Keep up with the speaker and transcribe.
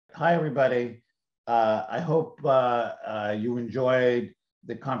Hi, everybody. I hope you enjoyed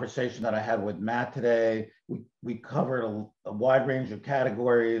the conversation that I had with Matt today. We covered a wide range of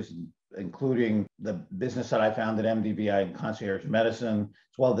categories, including the business that I founded, MDVI and Concierge Medicine,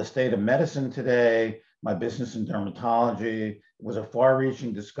 as well as the state of medicine today, my business in dermatology. It was a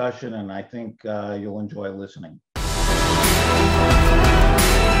far-reaching discussion, and I think you'll enjoy listening.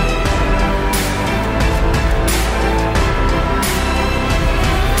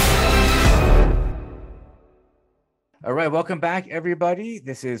 All right, welcome back, everybody.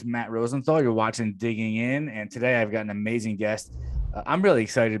 This is Matt Rosenthal. You're watching Digging In, and today I've got an amazing guest. I'm really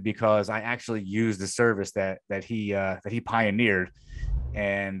excited because I actually used the service that he pioneered,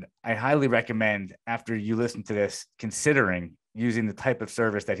 and I highly recommend, after you listen to this, considering using the type of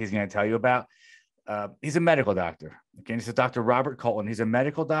service that he's going to tell you about. He's a medical doctor. Okay, this is Dr. Robert Colton. He's a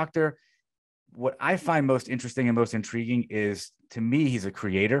medical doctor. What I find most interesting and most intriguing is, to me, he's a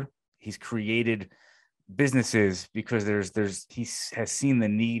creator. He's created businesses because he has seen the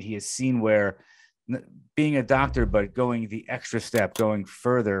need. He has seen where being a doctor, but going the extra step, going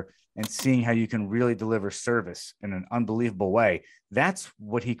further and seeing how you can really deliver service in an unbelievable way. That's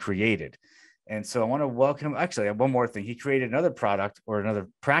what he created. And so I want to welcome, actually, I have one more thing. He created another product or another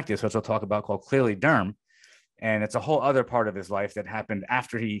practice, which we'll talk about, called Clearly Derm. And it's a whole other part of his life that happened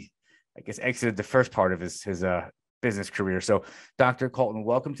after he, I guess, exited the first part of his business career. So Dr. Colton,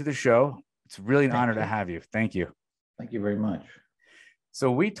 welcome to the show. It's really an honor to have you. Thank you. Thank you very much. So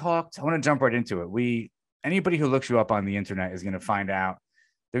we talked, I want to jump right into it. Anybody who looks you up on the internet is going to find out,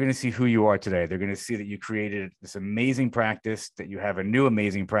 they're going to see who you are today. They're going to see that you created this amazing practice, that you have a new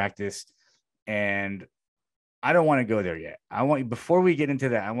amazing practice. And I don't want to go there yet. Before we get into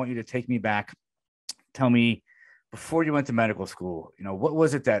that, I want you to take me back. Tell me, before you went to medical school, what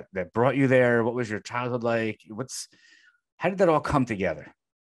was it that brought you there? What was your childhood like? How did that all come together?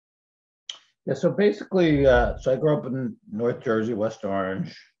 Yeah, so basically, so I grew up in North Jersey, West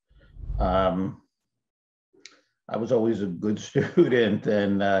Orange. I was always a good student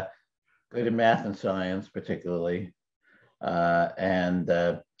and good in math and science, particularly. And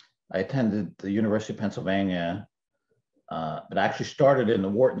I attended the University of Pennsylvania, but actually started in the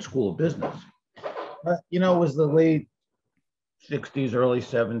Wharton School of Business. But, it was the late 60s, early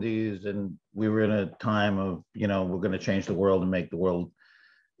 70s, and we were in a time of, we're going to change the world and make the world,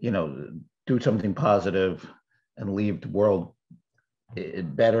 do something positive and leave the world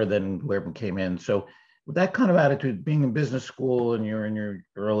better than where we came in. So with that kind of attitude, being in business school and you're in your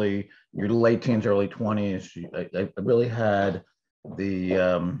late teens, early 20s, I really had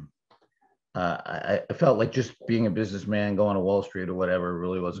I felt like just being a businessman, going to Wall Street or whatever,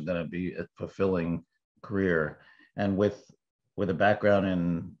 really wasn't going to be a fulfilling career. And with a background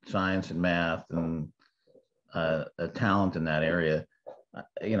in science and math and a talent in that area,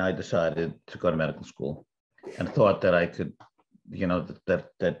 I decided to go to medical school and thought that I could,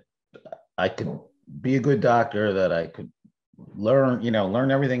 that I could be a good doctor, that I could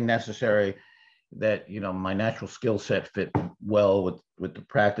learn everything necessary, that, my natural skill set fit well with the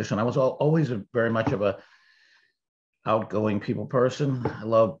practice. And I was always very much of a outgoing people person. I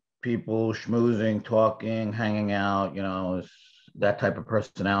love people, schmoozing, talking, hanging out, that type of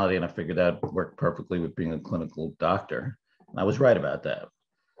personality. And I figured that worked perfectly with being a clinical doctor. I was right about that.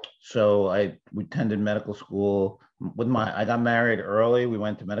 So we attended medical school I got married early. We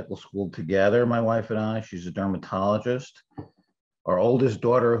went to medical school together, my wife and I. She's a dermatologist. Our oldest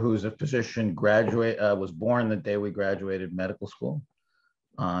daughter, who's a physician, was born the day we graduated medical school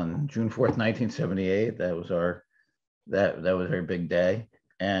on June 4th, 1978. That was our very big day.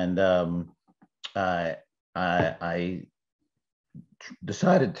 And I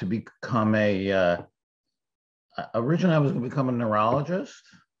decided to become originally I was going to become a neurologist,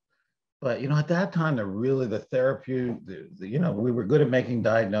 but at that time the therapy, we were good at making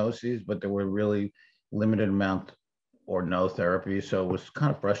diagnoses, but there were really limited amount or no therapy. So it was kind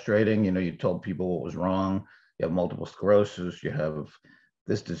of frustrating. You told people what was wrong. You have multiple sclerosis, you have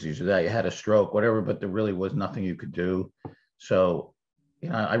this disease or that, you had a stroke, whatever, but there really was nothing you could do. So,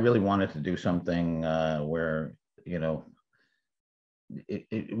 I really wanted to do something where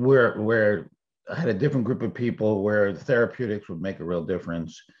I had a different group of people where the therapeutics would make a real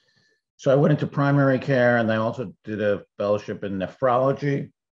difference. So I went into primary care, and I also did a fellowship in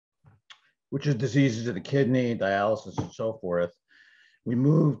nephrology, which is diseases of the kidney, dialysis, and so forth. We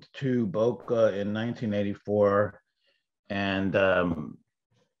moved to Boca in 1984, and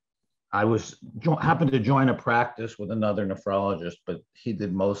I happened to join a practice with another nephrologist, but he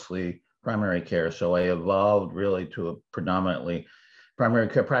did mostly primary care. So I evolved really to a predominantly primary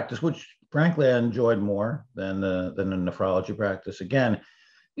care practice, which frankly I enjoyed more than the nephrology practice. Again,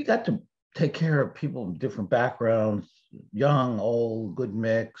 you got to take care of people with different backgrounds, young, old, good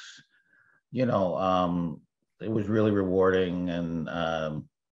mix. You know, it was really rewarding, and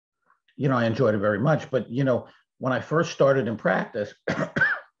you know, I enjoyed it very much. But you know, when I first started in practice,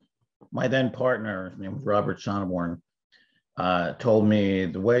 my then partner, his name was Robert Sonneborn, told me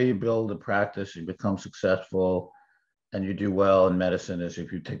the way you build a practice, you become successful, and you do well in medicine is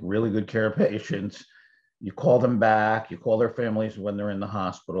if you take really good care of patients, you call them back, you call their families when they're in the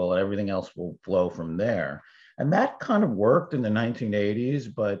hospital, and everything else will flow from there. And that kind of worked in the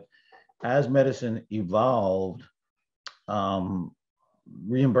 1980s, but as medicine evolved, um,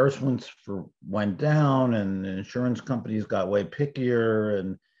 reimbursements went down, and insurance companies got way pickier,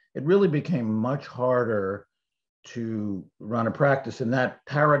 and it really became much harder to run a practice. And that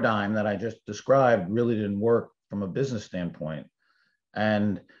paradigm that I just described really didn't work from a business standpoint.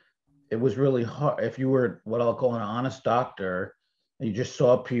 And it was really hard if you were what I'll call an honest doctor, and you just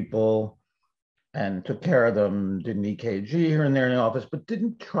saw people and took care of them, did an EKG here and there in the office, but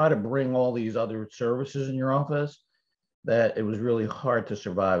didn't try to bring all these other services in your office, that it was really hard to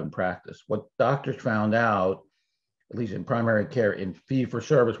survive in practice. What doctors found out, at least in primary care, in fee for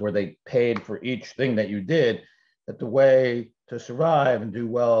service, where they paid for each thing that you did, that the way to survive and do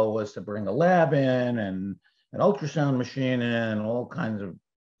well was to bring a lab in and an ultrasound machine in, and all kinds of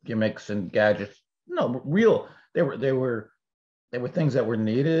gimmicks and gadgets. No, real. They were things that were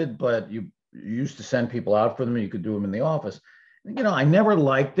needed, but you used to send people out for them, and you could do them in the office. You know, I never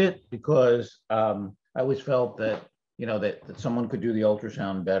liked it because I always felt that, you know, that someone could do the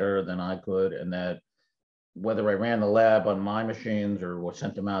ultrasound better than I could, and that whether I ran the lab on my machines or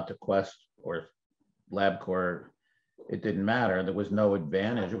sent them out to Quest or LabCorp, it didn't matter. There was no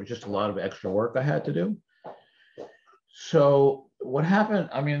advantage. It was just a lot of extra work I had to do. So what happened?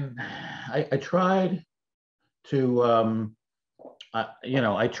 I mean, I tried to,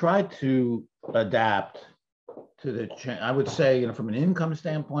 I tried to adapt to the change. I would say, you know, from an income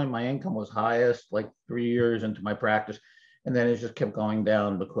standpoint, my income was highest like 3 years into my practice, and then it just kept going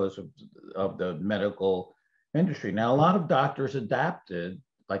down because of the medical industry. Now, a lot of doctors adapted.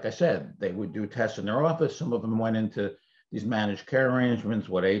 Like I said, they would do tests in their office. Some of them went into these managed care arrangements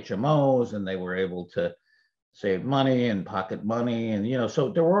with HMOs, and they were able to save money and pocket money. And, you know, so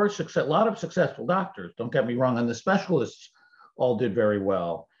there were a lot of successful doctors. Don't get me wrong. And the specialists all did very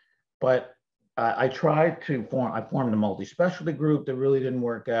well. But I tried to I formed a multi-specialty group that really didn't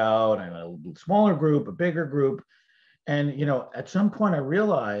work out. I had a smaller group, a bigger group. And, you know, at some point I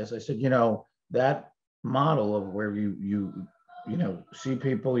realized, I said, you know, that model of where you see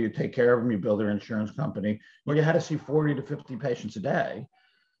people, you take care of them, you build their insurance company, where you had to see 40 to 50 patients a day,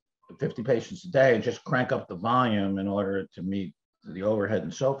 and just crank up the volume in order to meet the overhead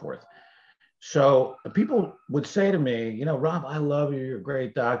and so forth. So people would say to me, you know, Rob, I love you. You're a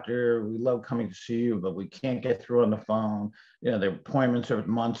great doctor. We love coming to see you, but we can't get through on the phone. You know, the appointments are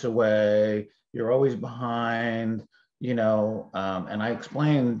months away. You're always behind, you know. And I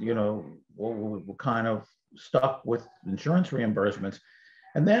explained, you know, we're kind of stuck with insurance reimbursements.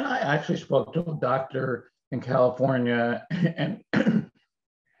 And then I actually spoke to a doctor in California and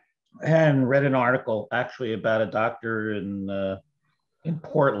and read an article actually about a doctor in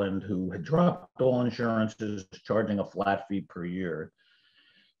Portland who had dropped all insurances, charging a flat fee per year.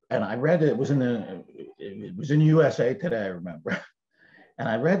 And I read it. It was in USA Today, I remember. And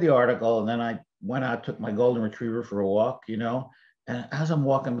I read the article, and then I went out, took my golden retriever for a walk, you know. And as I'm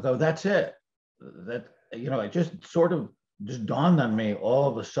walking, I go, that's it. That, you know, it just sort of just dawned on me all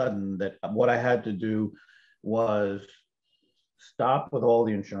of a sudden that what I had to do was stop with all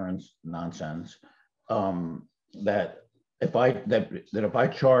the insurance nonsense. That if I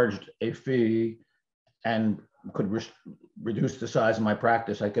charged a fee and could reduce the size of my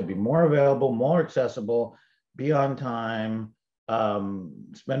practice, I could be more available, more accessible, be on time,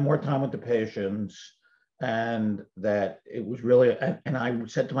 spend more time with the patients, and that it was really. And I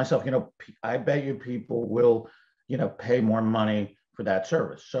said to myself, you know, I bet you people will, you know, pay more money for that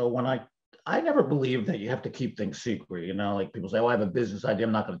service. So when I never believed that you have to keep things secret. You know, like people say, oh, I have a business idea,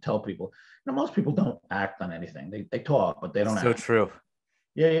 I'm not going to tell people. You know, most people don't act on anything. They talk, but they don't So act. true.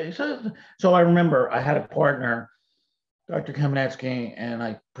 Yeah. So I remember I had a partner, Dr. Kamenetsky, and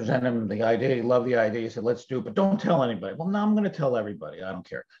I presented him the idea. He loved the idea. He said, let's do it, but don't tell anybody. Well, no, I'm going to tell everybody. I don't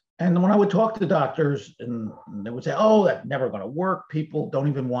care. And when I would talk to doctors, and they would say, oh, that's never going to work. People don't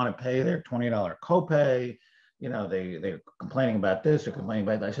even want to pay their $20 copay. You know, they're complaining about this or complaining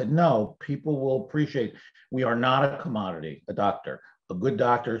about that. I said, no, people will appreciate. We are not a commodity, a doctor. a good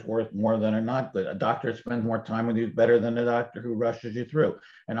doctor is worth more than a not good. A doctor spends more time with you is better than a doctor who rushes you through.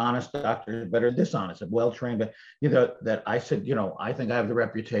 An honest doctor is better than dishonest, a well-trained. But that I said, I think I have the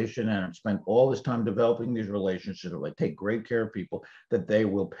reputation, and I've spent all this time developing these relationships. I take great care of people, that they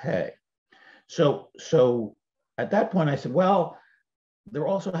will pay. So at that point, I said, well, there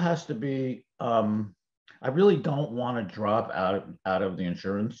also has to be. I really don't want to drop out of the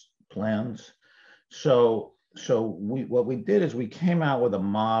insurance plans. So what we did is we came out with a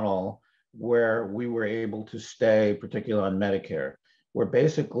model where we were able to stay, particularly on Medicare, where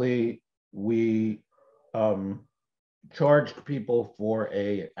basically we charged people for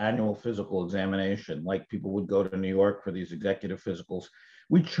a annual physical examination, like people would go to New York for these executive physicals.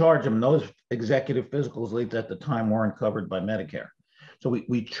 We charge them. Those executive physicals, at least at the time, weren't covered by Medicare. So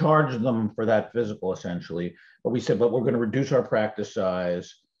we charged them for that physical essentially, but we said, but we're going to reduce our practice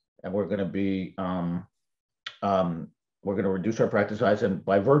size, and we're going to be we're going to reduce our practice size, and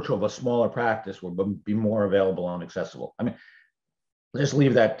by virtue of a smaller practice, we'll be more available and accessible. I mean, just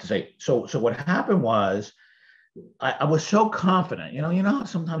leave that to say. So what happened was, I was so confident. You know how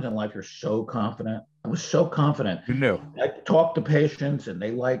sometimes in life you're so confident. I was so confident. You knew. I talked to patients and they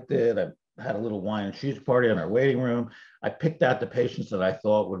liked it. I had a little wine and cheese party in our waiting room. I picked out the patients that I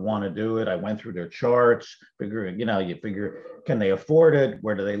thought would want to do it. I went through their charts, figuring, you figure, can they afford it?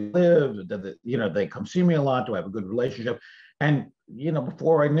 Where do they live? Do they come see me a lot? Do I have a good relationship? And,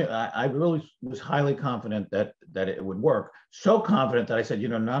 before I knew, I really was highly confident that it would work. So confident that I said,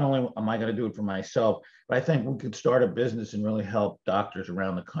 not only am I going to do it for myself, but I think we could start a business and really help doctors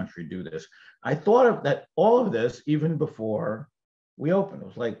around the country do this. I thought of that, all of this, even before we opened. It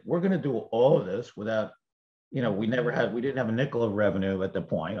was like, we're going to do all of this without, we didn't have a nickel of revenue at the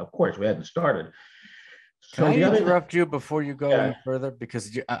point. Of course, we hadn't started. So can I interrupt you before you go any further?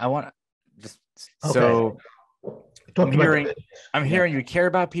 Because I want to just, okay. So I'm hearing you care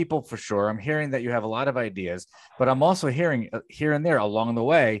about people for sure. I'm hearing that you have a lot of ideas, but I'm also hearing here and there along the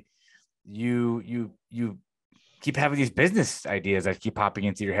way, you keep having these business ideas that keep popping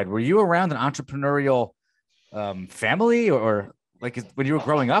into your head. Were you around an entrepreneurial family, or like when you were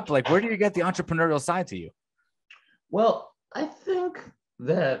growing up, like where do you get the entrepreneurial side to you? Well, I think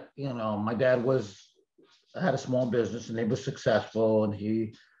that, my dad had a small business and he was successful, and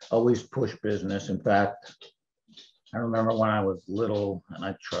he always pushed business. In fact, I remember when I was little and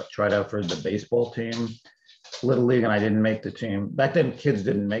I tried out for the baseball team, Little League, and I didn't make the team. Back then, kids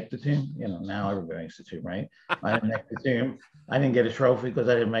didn't make the team. Now everybody makes the team, right? I didn't make the team. I didn't get a trophy because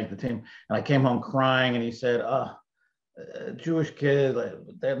I didn't make the team. And I came home crying, and he said, Jewish kid,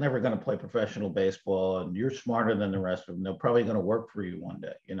 they're never going to play professional baseball, and you're smarter than the rest of them. They're probably going to work for you one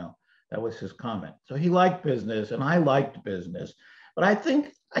day. That was his comment. So he liked business, and I liked business. But I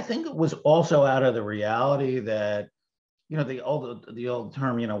think it was also out of the reality that, the old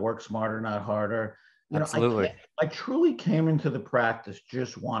term, work smarter, not harder. Absolutely. I truly came into the practice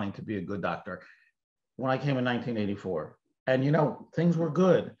just wanting to be a good doctor when I came in 1984. And, things were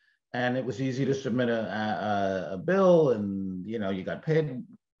good. And it was easy to submit a bill, and, you got paid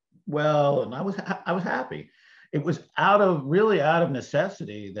well. And I was happy. It was out of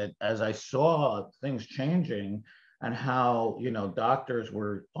necessity that, as I saw things changing, and how, doctors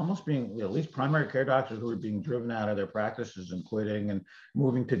were almost being, at least primary care doctors, who were being driven out of their practices and quitting and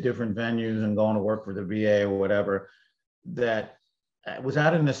moving to different venues and going to work for the VA or whatever, that it was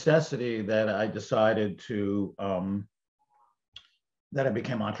out of necessity that I decided to, that I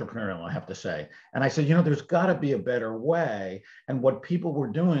became entrepreneurial, I have to say. And I said, there's got to be a better way. And what people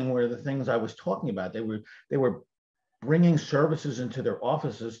were doing were the things I was talking about. They were bringing services into their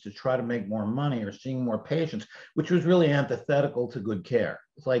offices to try to make more money or seeing more patients, which was really antithetical to good care.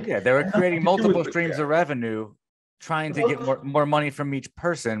 It's like, they were creating multiple streams of revenue, trying to get more money from each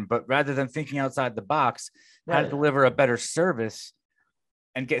person, but rather than thinking outside the box, how to deliver a better service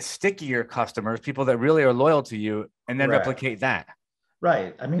and get stickier customers, people that really are loyal to you, and then replicate that.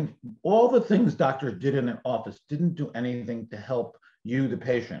 Right. I mean, all the things doctors did in an office didn't do anything to help you, the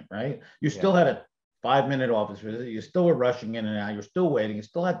patient, right? You still had a 5-minute office visit. You still were rushing in and out. You're still waiting. You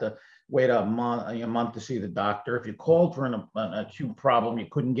still had to wait a month to see the doctor. If you called for an acute problem, you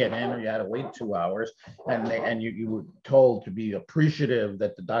couldn't get in, or you had to wait 2 hours, and you were told to be appreciative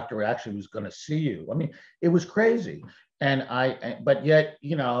that the doctor actually was going to see you. I mean, it was crazy. But yet,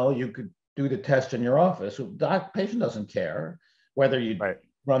 you could do the test in your office. Patient doesn't care whether you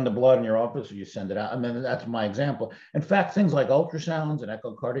run the blood in your office or you send it out. I mean, that's my example. In fact, things like ultrasounds and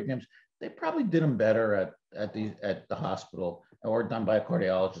echocardiograms, they probably did them better at the hospital, or done by a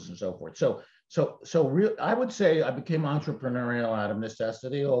cardiologist and so forth. I would say I became entrepreneurial out of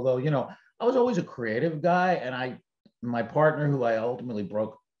necessity, although, I was always a creative guy, and my partner, who I ultimately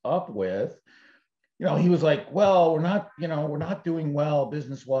broke up with, he was like, well, we're not doing well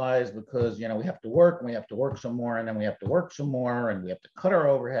business wise because, we have to work and we have to work some more and then we have to work some more and we have to cut our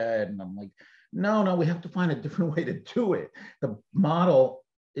overhead. And I'm like, no, we have to find a different way to do it. The model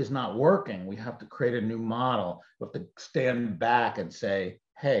is not working. We have to create a new model. We have to stand back and say,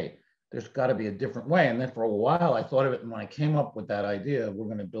 hey, there's got to be a different way. And then for a while, I thought of it. And when I came up with that idea, we're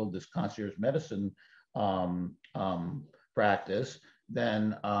going to build this concierge medicine practice,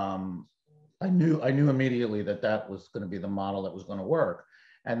 then I knew immediately that was going to be the model that was going to work.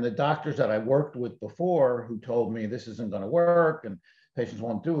 And the doctors that I worked with before who told me this isn't going to work and patients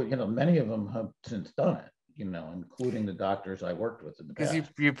won't do it, many of them have since done it, including the doctors I worked with in the past. Because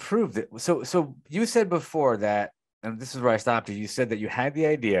you proved it. So you said before that, and this is where I stopped you. You said that you had the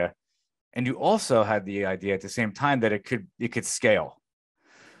idea, and you also had the idea at the same time that it could scale.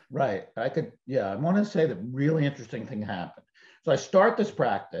 Right. I want to say the really interesting thing happened. So I start this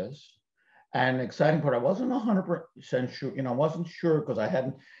practice. And the exciting part, I wasn't 100% sure, I wasn't sure because I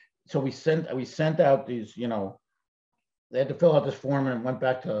hadn't. So we sent out these, they had to fill out this form and it went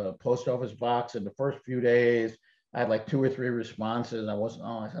back to a post office box. In the first few days, I had like 2 or 3 responses. I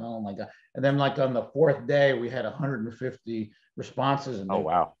said, oh my God. And then like on the 4th day, we had 150 responses and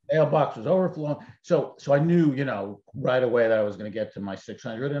wow, mailbox was overflowing. So I knew, right away that I was going to get to my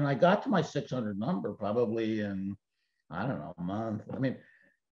 600. And I got to my 600 number probably in, I don't know, a month.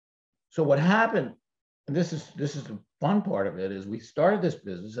 So what happened, and this is the fun part of it, is we started this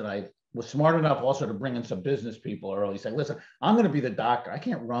business, and I was smart enough also to bring in some business people early, saying, listen, I'm going to be the doctor. I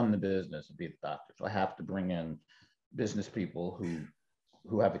can't run the business and be the doctor. So I have to bring in business people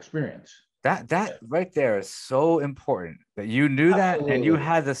who have experience. That right there is so important that you knew that and you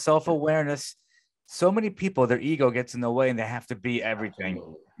had the self-awareness. So many people, their ego gets in the way and they have to be everything.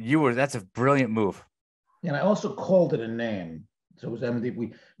 That's a brilliant move. And I also called it a name. So it was MD.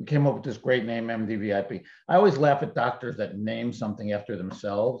 We came up with this great name, MDVIP. I always laugh at doctors that name something after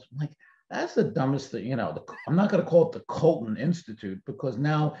themselves. I'm like, that's the dumbest thing. I'm not going to call it the Colton Institute because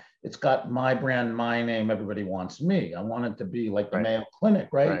now it's got my brand, my name. Everybody wants me. I want it to be like the Mayo Clinic,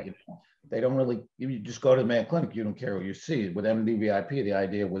 right? They don't really. You just go to the Mayo Clinic. You don't care what you see. With MDVIP, the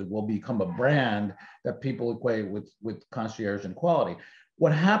idea was we'll become a brand that people equate with concierge and quality.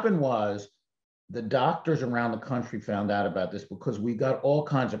 What happened was, the doctors around the country found out about this because we got all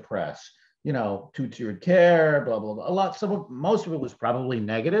kinds of press, 2-tiered care, blah, blah, blah. Most of it was probably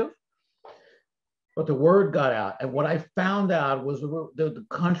negative, but the word got out. And what I found out was the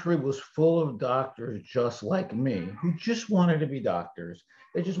country was full of doctors just like me, who just wanted to be doctors.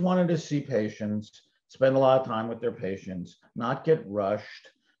 They just wanted to see patients, spend a lot of time with their patients, not get rushed,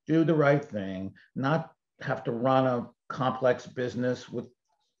 do the right thing, not have to run a complex business with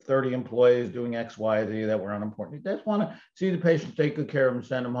 30 employees doing X, Y, Z that were unimportant. They just want to see the patients, take good care of them,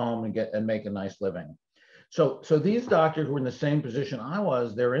 send them home and make a nice living. So these doctors were in the same position I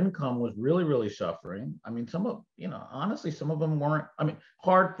was. Their income was really, really suffering. I mean, honestly, some of them weren't,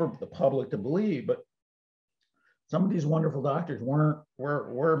 hard for the public to believe, but some of these wonderful doctors weren't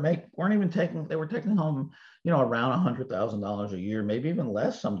even taking, they were taking home, around $100,000 a year, maybe even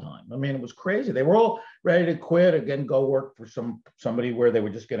less sometime. It was crazy. They were all ready to quit, again, go work for somebody where they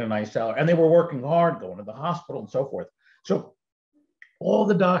would just get a nice salary. And they were working hard, going to the hospital and so forth. So all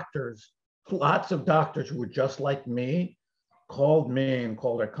the doctors, lots of doctors who were just like me, called me and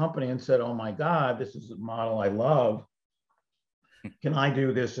called our company and said, oh my God, this is a model I love. Can I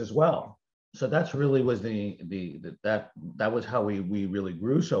do this as well? So that's really was that was how we really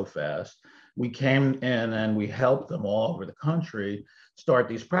grew so fast. We came in and we helped them all over the country start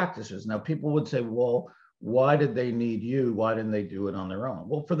these practices. Now people would say, well, why did they need you? Why didn't they do it on their own?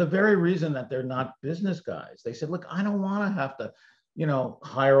 Well, for the very reason that they're not business guys. They said, look, I don't want to have to,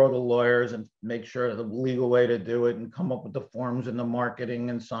 hire all the lawyers and make sure the legal way to do it and come up with the forms and the marketing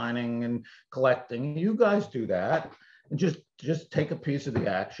and signing and collecting. You guys do that. And just take a piece of the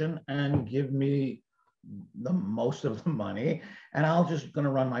action and give me the most of the money, and I'll just going to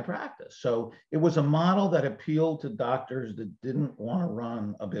run my practice. So it was a model that appealed to doctors that didn't want to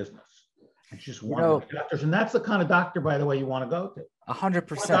run a business. It just wanted doctors, and that's the kind of doctor, by the way, you want to go to.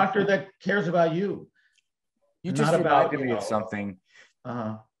 100%. A doctor that cares about you. You just reminded me of something.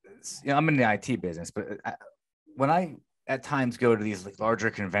 I'm in the IT business, but when I at times go to these larger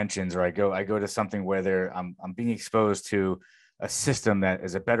conventions, or I go to something where I'm being exposed to a system that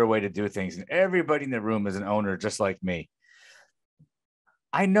is a better way to do things, and everybody in the room is an owner just like me.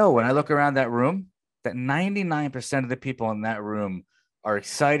 I know when I look around that room that 99% of the people in that room are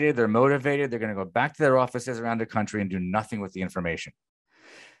excited, they're motivated, they're going to go back to their offices around the country and do nothing with the information.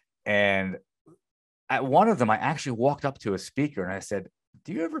 And at one of them, I actually walked up to a speaker and I said,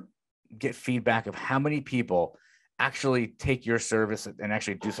 do you ever get feedback of how many people actually take your service and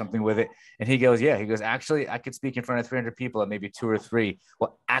actually do something with it? And he goes, yeah. He goes, actually, I could speak in front of 300 people, and maybe 2 or 3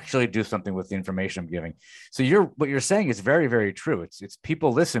 will actually do something with the information I'm giving. So what you're saying is very, very true. It's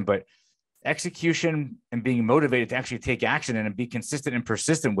people listen, but execution and being motivated to actually take action and be consistent and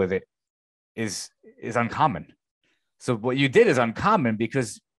persistent with it is uncommon. So what you did is uncommon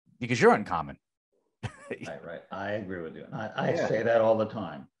because you're uncommon. Right. I agree with you. I say that all the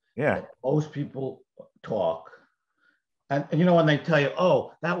time. Yeah. Most people talk, and you know, when they tell you,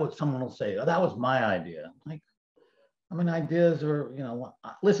 oh, someone will say, oh, that was my idea. Like, I mean, ideas are, you know,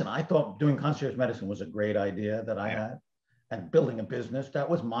 listen, I thought doing concierge medicine was a great idea that I had, and building a business, that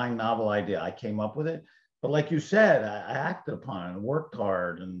was my novel idea. I came up with it. But like you said, I acted upon it and worked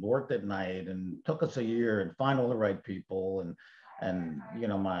hard and worked at night, and took us a year and find all the right people, and you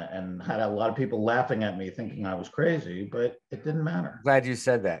know, and had a lot of people laughing at me thinking I was crazy, but it didn't matter. Glad you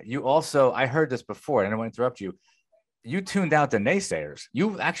said that. You also, I heard this before, and I don't want to interrupt you. You tuned out the naysayers.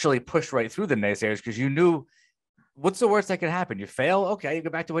 You actually pushed right through the naysayers because you knew, what's the worst that could happen? You fail, okay, you go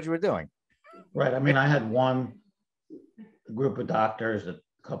back to what you were doing. Right. I mean, I had one group of doctors, a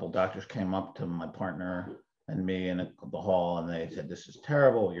couple of doctors came up to my partner and me in the hall, and they said, this is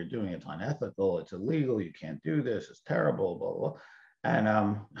terrible, what you're doing, it's unethical, it's illegal, you can't do this, it's terrible, blah, blah,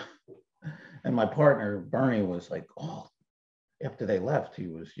 blah. And my partner Bernie was like, oh, after they left, he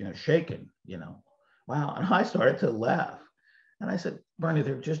was, you know, shaken, you know, wow. And I started to laugh, and I said, Bernie,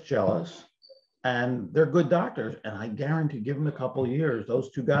 they're just jealous, and they're good doctors, and I guarantee, give them a couple of years,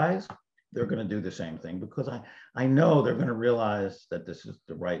 those 2 guys, they're going to do the same thing, because I know they're going to realize that this is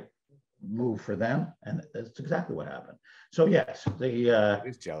the right move for them, and that's exactly what happened. So yes,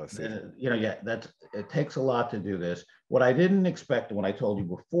 it's jealousy. You know, it takes a lot to do this. What I didn't expect, what I told you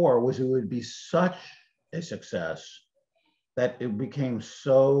before, was it would be such a success that it became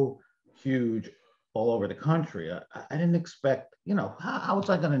so huge all over the country. I didn't expect, you know, how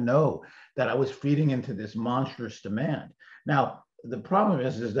was I going to know that I was feeding into this monstrous demand? Now, the problem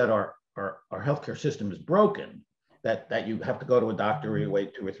is that our healthcare system is broken, that you have to go to a doctor where you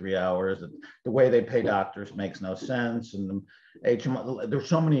wait 2 or 3 hours. The way they pay doctors makes no sense. And there's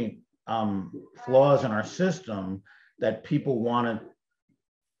so many flaws in our system that people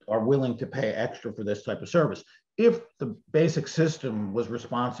are willing to pay extra for this type of service. If the basic system was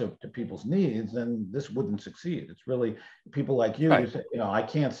responsive to people's needs, then this wouldn't succeed. It's really people like you who say, you know, I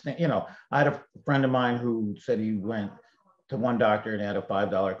can't stand, you know, I had a friend of mine who said he went to one doctor and he had a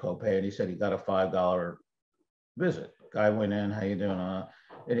 $5 copay, and he said he got a $5 visit. Guy went in, how you doing?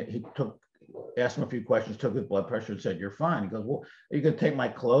 And he asked him a few questions, took his blood pressure, and said, you're fine. He goes, well, are you going to take my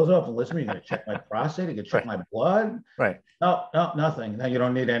clothes off and listen to me? You're going to check my prostate? You can check my blood? Right. No, nothing. No, you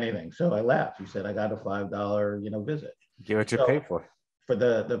don't need anything. So I laughed. He said, I got a $5, you know, visit. Get what you pay for.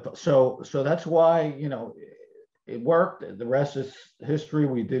 So that's why, you know, it worked. The rest is history.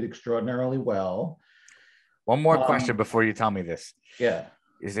 We did extraordinarily well. One more question before you tell me this. Yeah.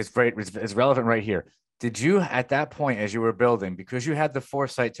 It's relevant right here. Did you, at that point, as you were building, because you had the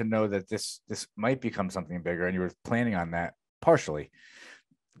foresight to know that this might become something bigger, and you were planning on that partially,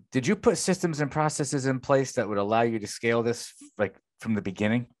 did you put systems and processes in place that would allow you to scale this, like, from the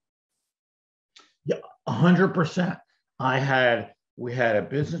beginning? Yeah, 100%. We had a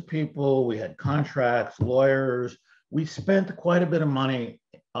business people, we had contracts, lawyers. We spent quite a bit of money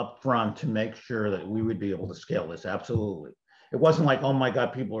up front to make sure that we would be able to scale this. Absolutely. It wasn't like, oh my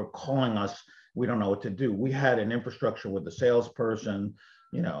God, people are calling us, we don't know what to do. We had an infrastructure with the salesperson,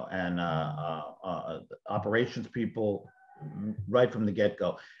 you know, and operations people right from the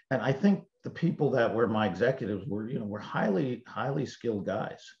get-go. And I think the people that were my executives were highly skilled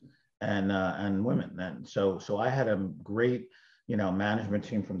guys and women. And so I had a great, you know, management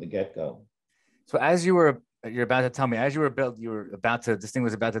team from the get-go. So as you're about to tell me, as this thing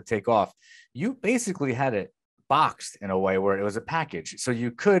was about to take off, you basically had it boxed in a way where it was a package. So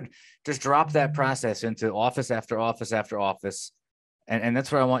you could just drop that process into office after office after office. And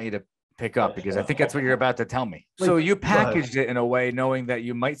that's where I want you to pick up, because I think that's what you're about to tell me. So you packaged it in a way knowing that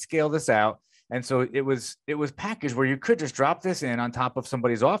you might scale this out. And so it was packaged where you could just drop this in on top of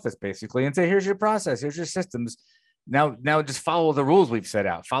somebody's office, basically, and say, here's your process, here's your systems. Now just follow the rules we've set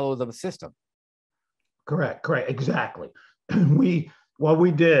out, follow the system. Correct. Exactly. What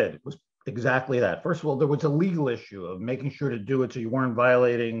we did was exactly that. First of all, there was a legal issue of making sure to do it so you weren't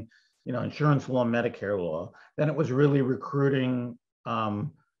violating, you know, insurance law, Medicare law. Then it was really recruiting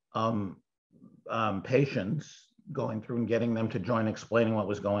patients, going through and getting them to join, explaining what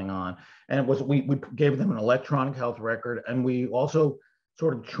was going on. And it was we gave them an electronic health record, and we also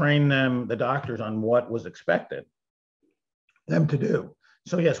sort of train them, the doctors, on what was expected them to do.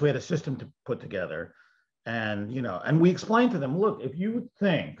 So yes, we had a system to put together, and and we explained to them, look, if you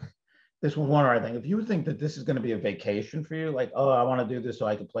think this was one other thing, if you think that this is going to be a vacation for you, like, oh, I want to do this so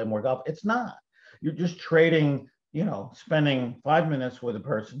I can play more golf, it's not. You're just trading, spending 5 minutes with a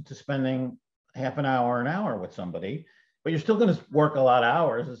person to spending half an hour with somebody, but you're still going to work a lot of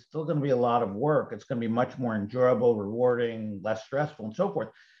hours. It's still going to be a lot of work. It's going to be much more enjoyable, rewarding, less stressful, and so forth.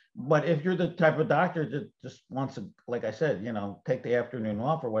 But if you're the type of doctor that just wants to, like I said, take the afternoon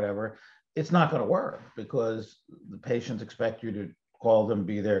off or whatever, it's not going to work, because the patients expect you to call them,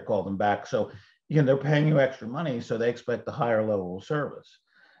 be there, call them back. So, they're paying you extra money, so they expect the higher level of service.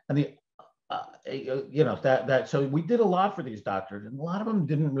 And so we did a lot for these doctors, and a lot of them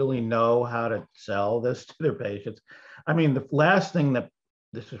didn't really know how to sell this to their patients. I mean, the last thing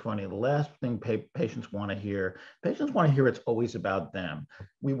patients want to hear it's always about them.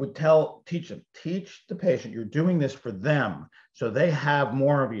 We would teach the patient, you're doing this for them, so they have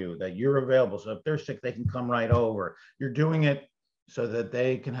more of you, that you're available. So if they're sick, they can come right over. You're doing it so that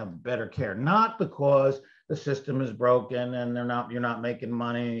they can have better care, not because the system is broken and you're not making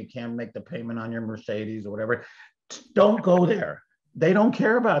money, you can't make the payment on your Mercedes or whatever. Don't go there. They don't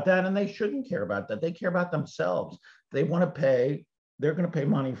care about that, and they shouldn't care about that. They care about themselves. They want to pay. They're going to pay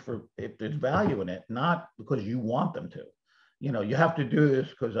money for if there's value in it, not because you want them to. You have to do this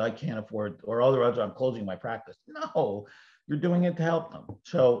because I can't afford, or otherwise I'm closing my practice. No, you're doing it to help them.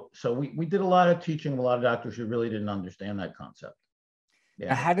 So we did a lot of teaching a lot of doctors who really didn't understand that concept.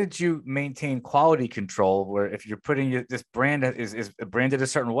 Yeah. How did you maintain quality control, where if you're putting this brand is branded a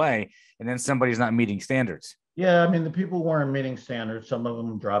certain way, and then somebody's not meeting standards? Yeah, I mean, the people weren't meeting standards. Some of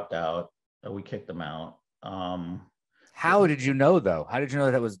them dropped out. We kicked them out. How did you know, though? How did you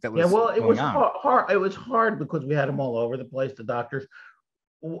know that was Yeah, well, it was hard. It was hard because we had them all over the place. The doctors,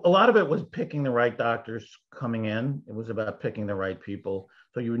 a lot of it was picking the right doctors coming in. It was about picking the right people.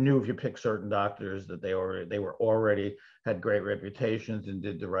 So you knew if you picked certain doctors that they were already had great reputations and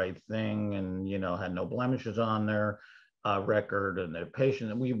did the right thing, and had no blemishes on their record and their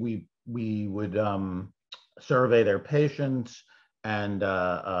patient. And we would survey their patients and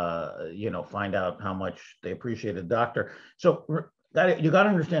find out how much they appreciated the doctor. So you got to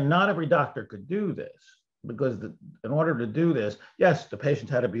understand, not every doctor could do this, because in order to do this, yes, the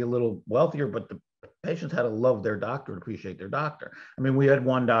patients had to be a little wealthier, but the patients had to love their doctor and appreciate their doctor. I mean, we had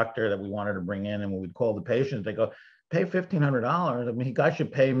one doctor that we wanted to bring in, and when we'd call the patient, they go, pay $1,500. I mean, he guy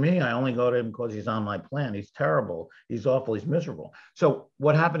should pay me. I only go to him because he's on my plan. He's terrible. He's awful. He's miserable. So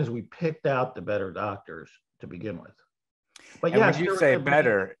what happened is we picked out the better doctors to begin with. But yeah, when you say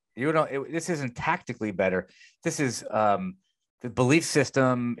better, this isn't tactically better. This is the belief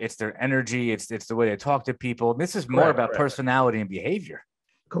system. It's their energy. It's the way they talk to people. This is more about personality and behavior.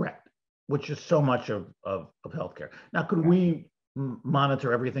 Correct. Which is so much of healthcare. Now, could we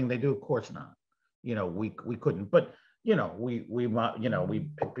monitor everything they do? Of course not. We couldn't. But we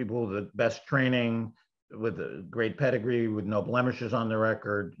pick people with the best training, with a great pedigree, with no blemishes on their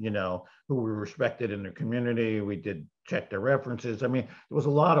record, who were respected in their community. We did check their references. I mean, there was a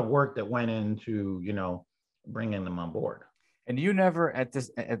lot of work that went into, bringing them on board. And you never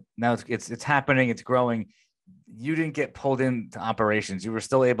now it's happening, it's growing. You didn't get pulled into operations. You were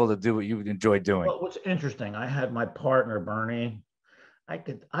still able to do what you enjoyed doing. Well, what's interesting, I had my partner, Bernie.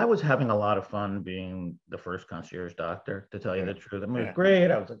 I was having a lot of fun being the first concierge doctor, to tell you the truth. I mean, it was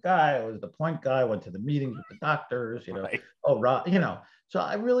great. I was a guy. I was the point guy. I went to the meetings with the doctors, Right. So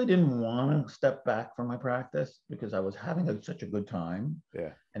I really didn't want to step back from my practice, because I was having such a good time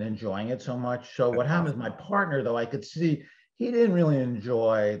and enjoying it so much. So what happened is, my partner, though, I could see he didn't really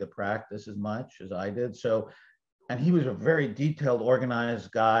enjoy the practice as much as I did. So, and he was a very detailed,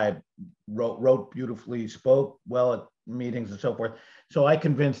 organized guy, wrote beautifully, spoke well at meetings and so forth. So I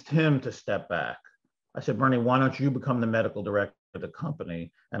convinced him to step back. I said, Bernie, why don't you become the medical director of the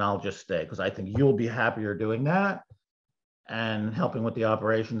company, and I'll just stay, because I think you'll be happier doing that and helping with the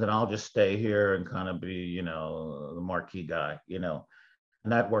operations, and I'll just stay here and kind of be, the marquee guy, and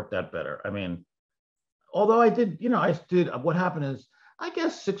that worked out better. I mean, although I did, what happened is, I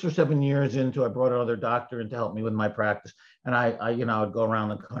guess 6 or 7 years into, I brought another doctor in to help me with my practice. And I would go around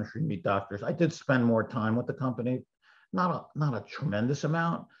the country, meet doctors. I did spend more time with the company, not a tremendous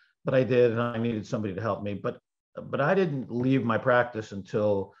amount, but I did, and I needed somebody to help me. But I didn't leave my practice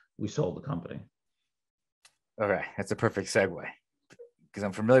until we sold the company. Okay, that's a perfect segue, because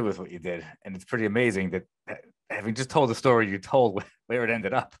I'm familiar with what you did, and it's pretty amazing that, having just told the story you told, where it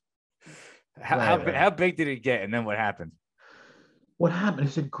ended up. How big did it get, and then what happened? what happened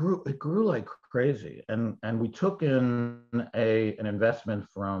is it grew like crazy, and we took in an investment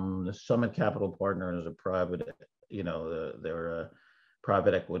from the Summit Capital Partners, a private, they're a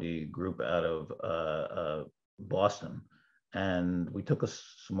private equity group out of Boston, and we took a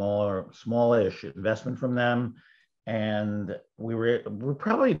smallish investment from them, and we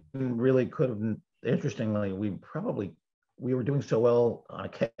probably really could have. Interestingly, we were doing so well on a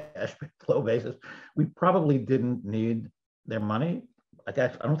cash flow basis, we probably didn't need their money. Like I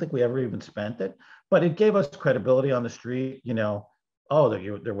don't think we ever even spent it, but it gave us credibility on the street. Oh,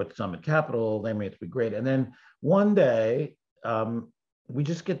 they're with Summit Capital. They made it be great. And then one day, we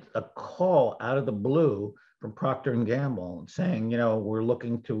just get a call out of the blue from Procter and Gamble saying, we're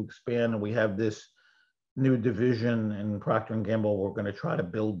looking to expand, and we have this new division in Procter and Gamble. We're going to try to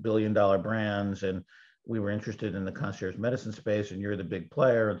build billion-dollar brands, and we were interested in the concierge medicine space, and you're the big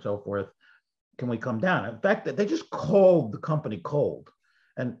player, and so forth. Can we come down? In fact, they just called the company cold,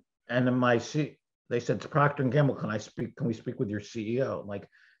 and in they said to Procter and Gamble, can we speak with your CEO? Like,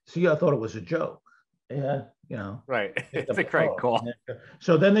 CEO thought it was a joke. Yeah, right. It's a great call.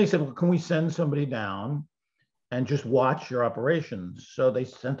 So then they said, well, can we send somebody down and just watch your operations? So they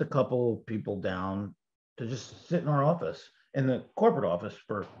sent a couple of people down to just sit in our office, in the corporate office,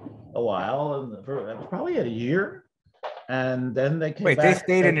 for a while, and it was probably a year. And then they came back. Wait, they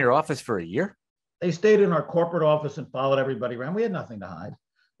stayed in your office for a year? They stayed in our corporate office and followed everybody around. We had nothing to hide.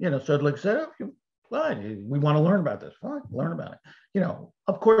 So like said, oh, fine, we want to learn about this. Fine, learn about it.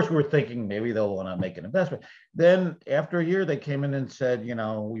 Of course, we were thinking maybe they'll want to make an investment. Then after a year, they came in and said,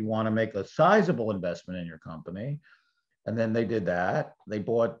 we want to make a sizable investment in your company. And then they did that. They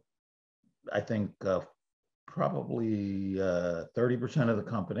bought, I think, probably 30% of the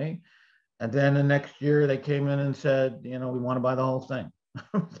company. And then the next year they came in and said, we want to buy the whole thing.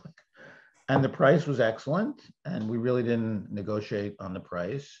 And the price was excellent. And we really didn't negotiate on the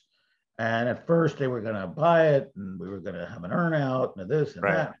price. And at first they were going to buy it, and we were going to have an earn out and this and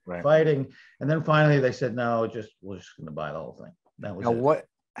that, fighting. And then finally they said, no, we're just going to buy the whole thing. That was it.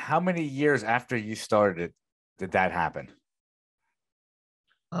 How many years after you started did that happen?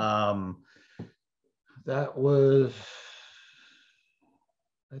 That was,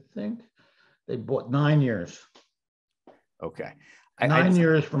 I think they bought 9 years. Okay. 9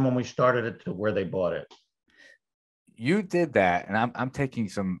 years from when we started it to where they bought it. You did that, and I'm taking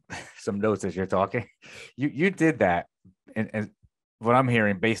some notes as you're talking. You did that, and what I'm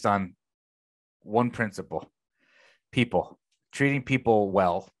hearing based on one principle: treating people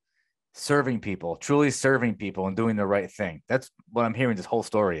well, serving people, truly serving people, and doing the right thing. That's what I'm hearing. This whole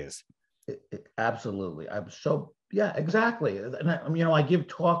story is. Absolutely. Yeah, exactly. And I give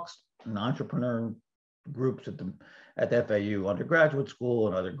talks in entrepreneur groups at the FAU undergraduate school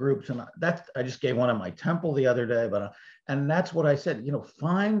and other groups, and I just gave one at my temple the other day. And that's what I said.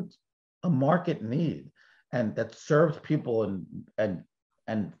 Find a market need, and that serves people, and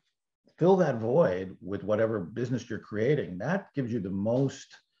fill that void with whatever business you're creating. That gives you the most,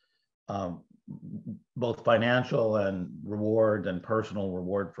 both financial and reward and personal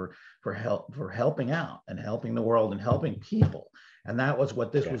reward for helping out and helping the world and helping people. And that was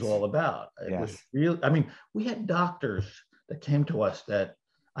what this was all about. It was real. I mean, we had doctors that came to us that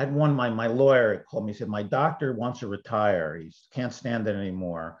my lawyer called me, said, my doctor wants to retire. He can't stand it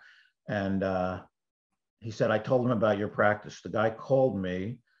anymore. And he said, I told him about your practice. The guy called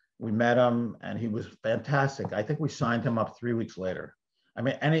me, we met him, and he was fantastic. I think we signed him up 3 weeks later. I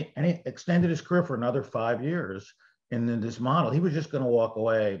mean, and he extended his career for another 5 years in this model. He was just going to walk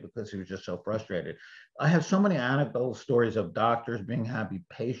away because he was just so frustrated. I have so many anecdotal stories of doctors being happy,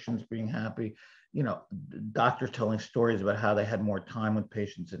 patients being happy, doctors telling stories about how they had more time with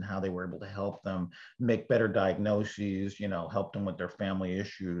patients and how they were able to help them make better diagnoses, help them with their family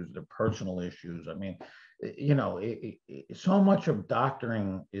issues, their personal issues. I mean, so much of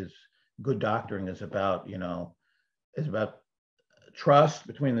good doctoring is about trust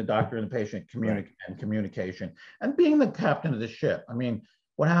between the doctor and the patient, and communication, and being the captain of the ship. I mean,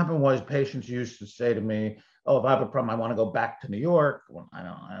 what happened was patients used to say to me, oh, if I have a problem, I want to go back to New York. Well, I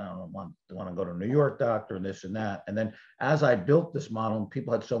don't want to go to a New York doctor and this and that. And then as I built this model, and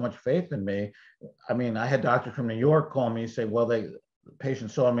people had so much faith in me, I mean, I had doctors from New York call me and say, well, the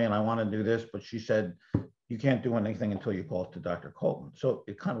patient saw me and I want to do this, but she said, you can't do anything until you call to Dr. Colton. So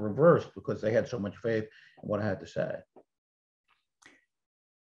it kind of reversed because they had so much faith in what I had to say.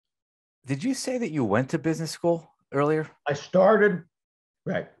 Did you say that you went to business school earlier? I started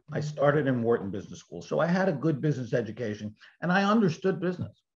in Wharton Business School. So I had a good business education and I understood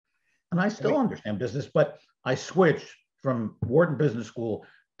business. And I still understand business, but I switched from Wharton Business School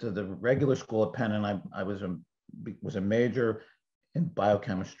to the regular school at Penn, and I was a major in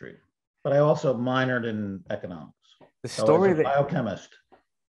biochemistry, but I also minored in economics. The So as story a that biochemist,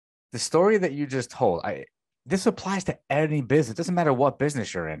 the story that you just told, this applies to any business. It doesn't matter what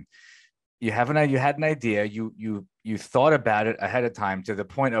business you're in. You had an idea, you thought about it ahead of time to the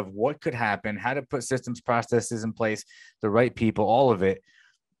point of what could happen, how to put systems, processes in place, the right people, all of it.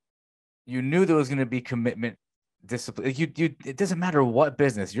 You knew there was going to be commitment, discipline. It doesn't matter what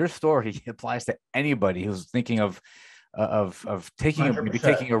business. Your story applies to anybody who's thinking of maybe 100%.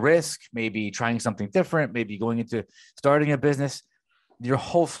 taking a risk, maybe trying something different, maybe going into starting a business. Your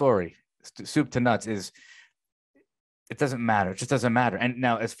whole story, soup to nuts, is it doesn't matter. It just doesn't matter. And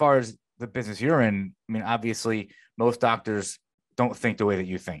now, as far as the business you're in, I mean, obviously, most doctors don't think the way that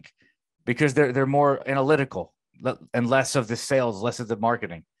you think because they're more analytical and less of the sales, less of the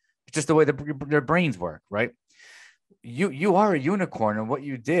marketing. It's just the way their brains work, right? You are a unicorn, and what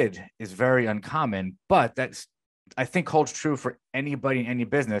you did is very uncommon. But that's, I think, holds true for anybody in any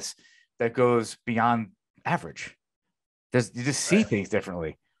business that goes beyond average. You just see things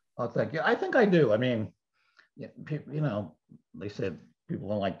differently. Oh, thank you. I think I do. I mean, you know, they said people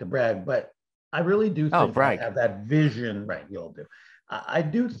don't like to brag, but I really do think I have that vision. Right, you all do. I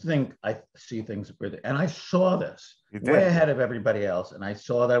do think I see things, and I saw this way ahead of everybody else, and I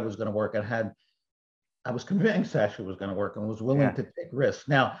saw that it was going to work. I was convinced actually it was going to work, and was willing to take risks.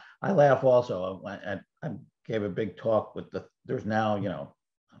 Now I laugh also. I gave a big talk with there's now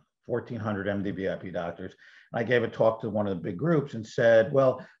 1,400 MD-VIP doctors. I gave a talk to one of the big groups and said,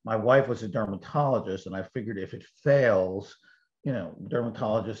 well, my wife was a dermatologist, and I figured if it fails,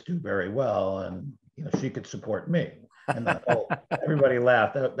 dermatologists do very well, and she could support me. And everybody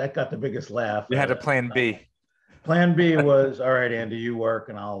laughed. That got the biggest laugh. You had a plan B. Plan B was, all right, Andy, you work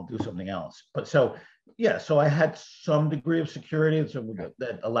and I'll do something else. But so I had some degree of security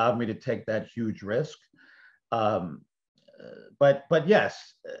that allowed me to take that huge risk. But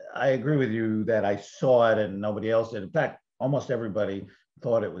yes, I agree with you that I saw it and nobody else did. In fact, almost everybody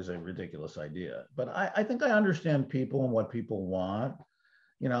thought it was a ridiculous idea. But I think I understand people and what people want.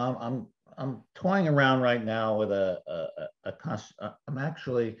 I'm toying around right now with I'm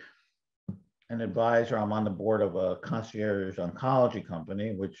actually an advisor. I'm on the board of a concierge oncology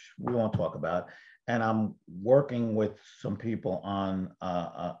company, which we won't talk about. And I'm working with some people on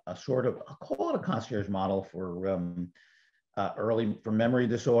a sort of, I'll call it a concierge model for for memory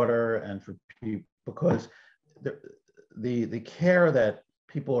disorder and for people, because the care that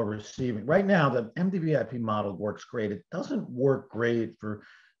people are receiving right now, the MD-VIP model works great. It doesn't work great for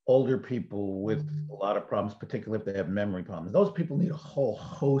older people with a lot of problems, particularly if they have memory problems. Those people need a whole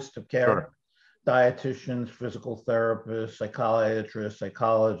host of care. Sure. Dietitians, physical therapists, psychiatrists,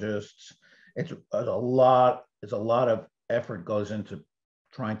 psychologists. It's a lot of effort goes into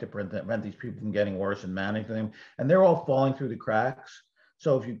trying to prevent these people from getting worse and managing them. And they're all falling through the cracks.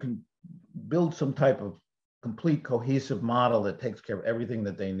 So if you can build some type of complete cohesive model that takes care of everything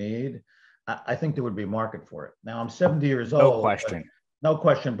that they need, I think there would be a market for it. Now I'm 70 years old. No question. No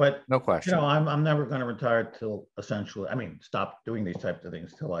question. But no question. I'm never going to retire till stop doing these types of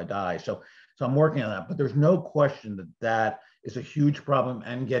things till I die. So I'm working on that. But there's no question that is a huge problem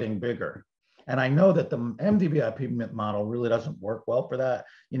and getting bigger. And I know that the MD-VIP model really doesn't work well for that.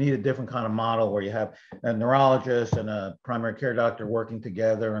 You need a different kind of model where you have a neurologist and a primary care doctor working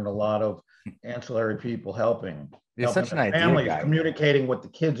together and a lot of ancillary people helping. You're such an idea families guy. Communicating with the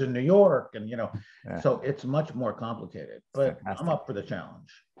kids in New York, and so it's much more complicated. But I'm up for the challenge.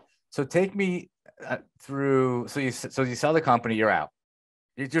 So take me through. So you sell the company, you're out.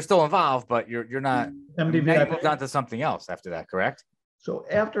 You're still involved, but you're not. MD-VIP. Now you moved on to something else after that, correct? So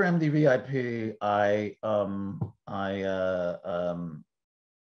after MD-VIP, my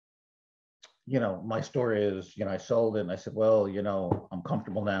story is, I sold it and I said, well, I'm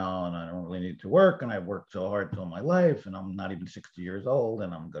comfortable now and I don't really need to work. And I've worked so hard all my life and I'm not even 60 years old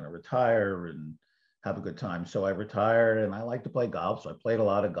and I'm going to retire and have a good time. So I retired and I like to play golf. So I played a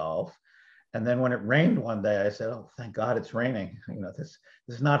lot of golf. And then when it rained one day, I said, oh, thank God it's raining. This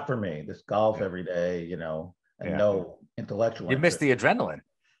is not for me, this golf every day, and no intellectual. You missed the adrenaline.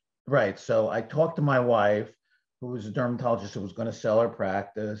 Right. So I talked to my wife, who was a dermatologist who was going to sell her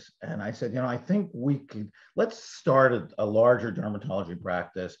practice. And I said, I think let's start a larger dermatology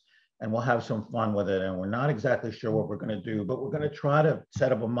practice and we'll have some fun with it. And we're not exactly sure what we're going to do, but we're going to try to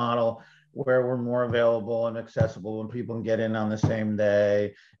set up a model where we're more available and accessible and people can get in on the same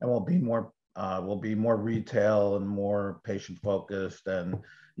day. And we'll be more retail and more patient focused. And,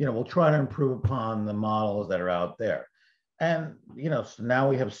 we'll try to improve upon the models that are out there. And, so now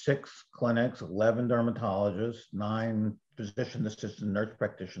we have 6 clinics, 11 dermatologists, 9 physician assistant nurse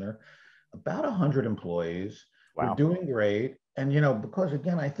practitioner, about 100 employees. We're Wow. doing great. And, because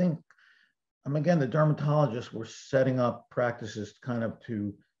again, I think, again, the dermatologists were setting up practices kind of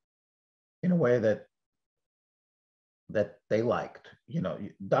in a way that they liked.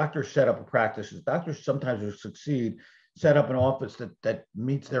 Doctors set up practices. Doctors sometimes will succeed, set up an office that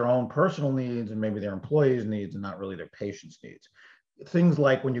meets their own personal needs and maybe their employees' needs and not really their patients' needs. Things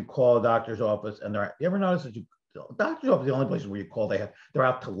like when you call a doctor's office and you ever notice that doctor's office is the only place where you call, they're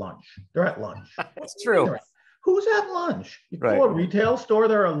out to lunch. They're at lunch. That's true. Who's at lunch? You Right. call a retail store,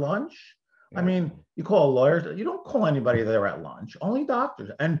 they're at lunch. Yeah. You call lawyers, you don't call anybody there at lunch, only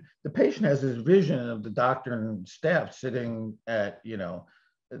doctors. And the patient has this vision of the doctor and staff sitting at,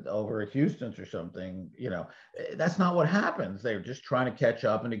 over at Houston's or something. That's not what happens. They're just trying to catch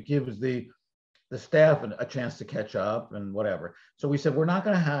up, and it gives the staff a chance to catch up and whatever. So we said, we're not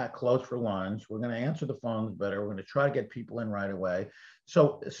going to close for lunch. We're going to answer the phones better. We're going to try to get people in right away.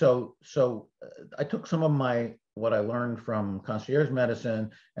 So I took some of what I learned from concierge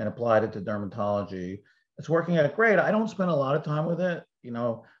medicine and applied it to dermatology. It's working out great. I don't spend a lot of time with it.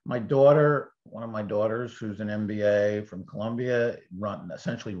 My daughter, one of my daughters, who's an MBA from Columbia,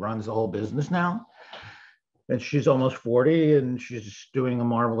 essentially runs the whole business now. And she's almost 40 and she's doing a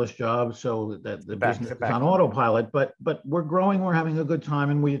marvelous job. So that the business is on autopilot, but we're growing, we're having a good time,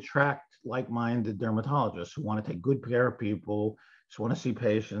 and we attract like-minded dermatologists who want to take good care of people, just want to see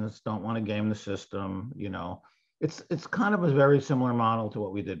patients, don't want to game the system. It's kind of a very similar model to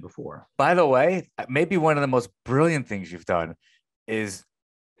what we did before. By the way, maybe one of the most brilliant things you've done is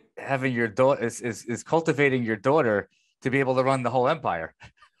having your daughter is cultivating your daughter to be able to run the whole empire.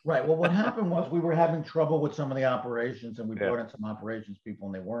 Right. Well, what happened was we were having trouble with some of the operations, and we brought in some operations people,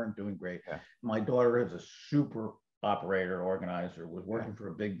 and they weren't doing great. Yeah. My daughter is a super operator organizer, was working for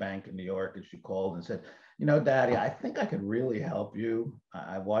a big bank in New York, and she called and said, Daddy, I think I could really help you.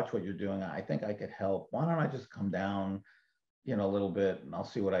 I watch what you're doing. I think I could help. Why don't I just come down, a little bit, and I'll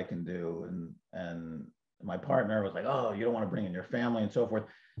see what I can do. And my partner was like, oh, you don't want to bring in your family and so forth.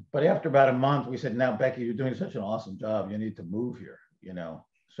 But after about a month, we said, now, Becky, you're doing such an awesome job. You need to move here,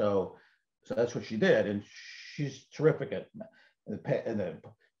 So that's what she did, and she's terrific at and the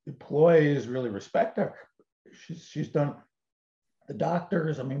employees really respect her. She's done the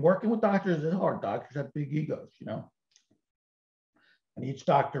doctors. Working with doctors is hard. Doctors have big egos, and each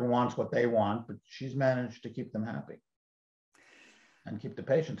doctor wants what they want, but she's managed to keep them happy and keep the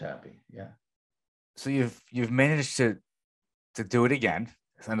patients happy. Yeah. So you've managed to do it again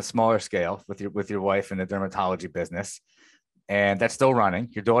on a smaller scale with your wife in the dermatology business. And that's still running.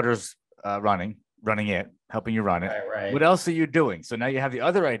 Your daughter's running it, helping you run it. Right. What else are you doing? So now you have the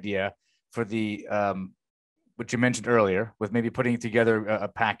other idea for the, what you mentioned earlier, with maybe putting together a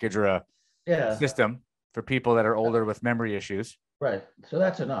package or a system for people that are older with memory issues. Right. So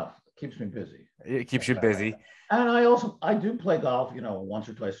that's enough. It keeps me busy. It keeps you busy. And I do play golf, once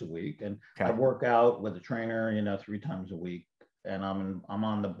or twice a week, and I work out with a trainer, 3 times a week. And I'm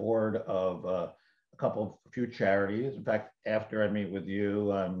on the board of a few charities. In fact, after I meet with you,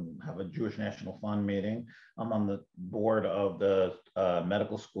 have a Jewish National Fund meeting. I'm on the board of the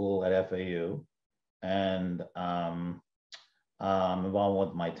medical school at FAU, and I'm involved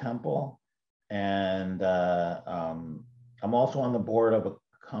with my temple, and I'm also on the board of a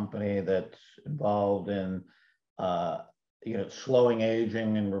company that's involved in slowing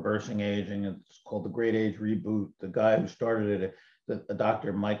aging and reversing aging. It's called the Great Age Reboot. The guy who started it, the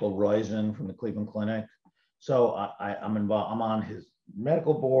Dr. Michael Rosen from the Cleveland Clinic. So I'm involved. I'm on his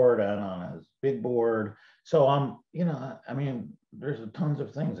medical board and on his big board. So there's tons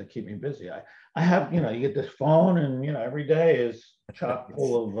of things that keep me busy. I have, you get this phone, and every day is chock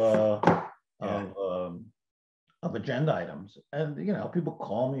full of agenda items, and people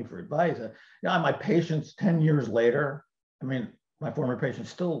call me for advice. My patients 10 years later, my former patients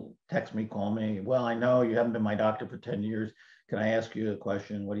still text me, call me. Well, I know you haven't been my doctor for 10 years. Can I ask you a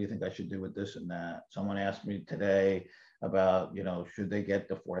question? What do you think I should do with this and that? Someone asked me today about, should they get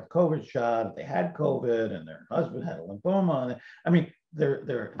the 4th COVID shot if they had COVID and their husband had a lymphoma?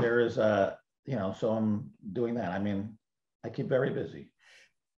 There is so I'm doing that. I keep very busy.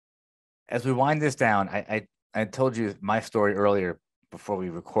 As we wind this down, I told you my story earlier before we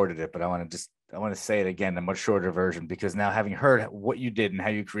recorded it, but I want to say it again, a much shorter version, because now, having heard what you did and how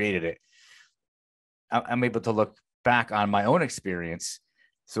you created it, I'm able to look back on my own experience.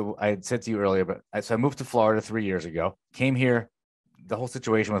 So I had said to you earlier, but I moved to Florida 3 years ago, came here. The whole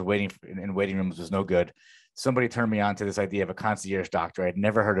situation with waiting in waiting rooms was no good. Somebody turned me on to this idea of a concierge doctor. I'd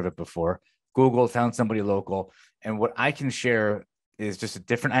never heard of it before. Googled, found somebody local. And what I can share is just a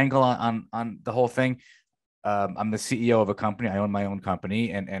different angle on the whole thing. I'm the CEO of a company. I own my own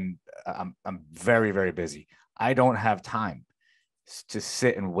company, and I'm very, very busy. I don't have time to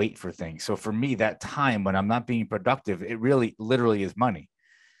sit and wait for things. So for me, that time when I'm not being productive, it really literally is money.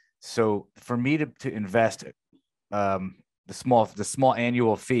 So for me to invest the small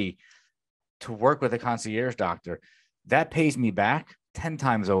annual fee to work with a concierge doctor, that pays me back 10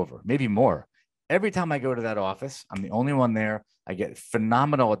 times over, maybe more. Every time I go to that office, I'm the only one there. I get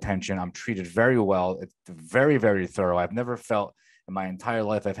phenomenal attention. I'm treated very well. It's very, very thorough. I've never felt in my entire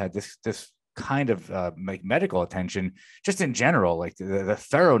life I've had this kind of like medical attention, just in general, like the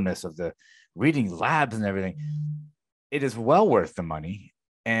thoroughness of the reading labs and everything. It is well worth the money.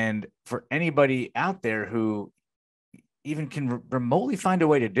 And for anybody out there who even can remotely find a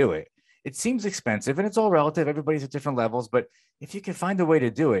way to do it, it seems expensive and it's all relative. Everybody's at different levels, but if you can find a way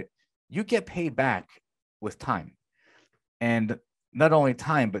to do it, you get paid back with time. And not only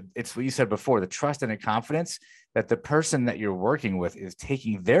time, but it's what you said before, the trust and the confidence that the person that you're working with is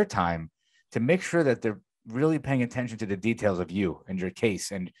taking their time to make sure that they're really paying attention to the details of you and your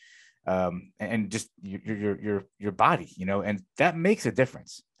case and just your body, you know, and that makes a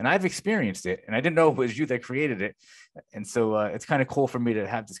difference. And I've experienced it, and I didn't know it was you that created it. And so it's kind of cool for me to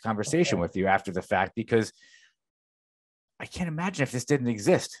have this conversation with you after the fact, because I can't imagine if this didn't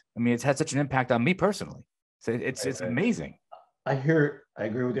exist. I mean, it's had such an impact on me personally. So it's amazing. I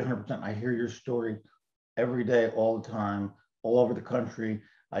agree with you 100%. I hear your story every day, all the time, all over the country.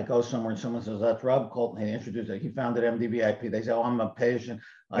 I go somewhere and someone says, that's Rob Colton. He introduced it. He founded MDVIP. They say, oh, I'm a patient.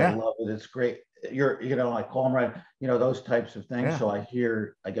 I love it. It's great. I call them right, those types of things. Yeah. So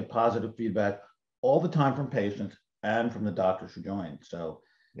I get positive feedback all the time from patients and from the doctors who joined. So,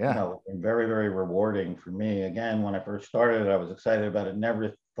 it's been very, very rewarding for me. Again, when I first started, I was excited about it.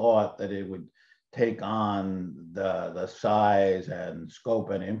 Never thought that it would take on the size and scope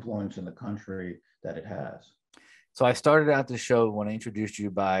and influence in the country that it has. So I started out the show when I introduced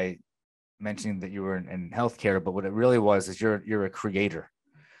you by mentioning that you were in healthcare, but what it really was is you're a creator.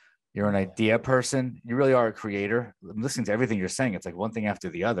 You're an idea person. You really are a creator. I'm listening to everything you're saying. It's like one thing after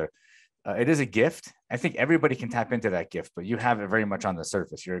the other. It is a gift. I think everybody can tap into that gift, but you have it very much on the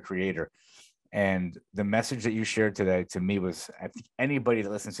surface. You're a creator. And the message that you shared today to me was, I think anybody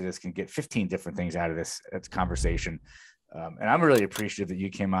that listens to this can get 15 different things out of this conversation. And I'm really appreciative that you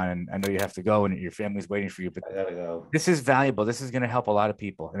came on, and I know you have to go and your family's waiting for you, but I gotta go. This is valuable. This is going to help a lot of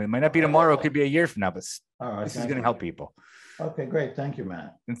people. And it might not be tomorrow. It could be a year from now, but this is going to help people. Okay, great. Thank you,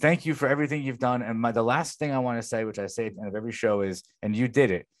 Matt. And thank you for everything you've done. And the last thing I want to say, which I say at the end of every show is, and you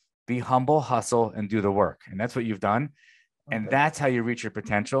did it, be humble, hustle, and do the work. And that's what you've done. Okay. And that's how you reach your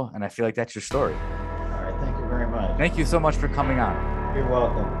potential. And I feel like that's your story. All right. Thank you very much. Thank you so much for coming on. You're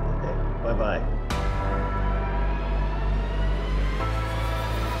welcome. Okay. Bye-bye.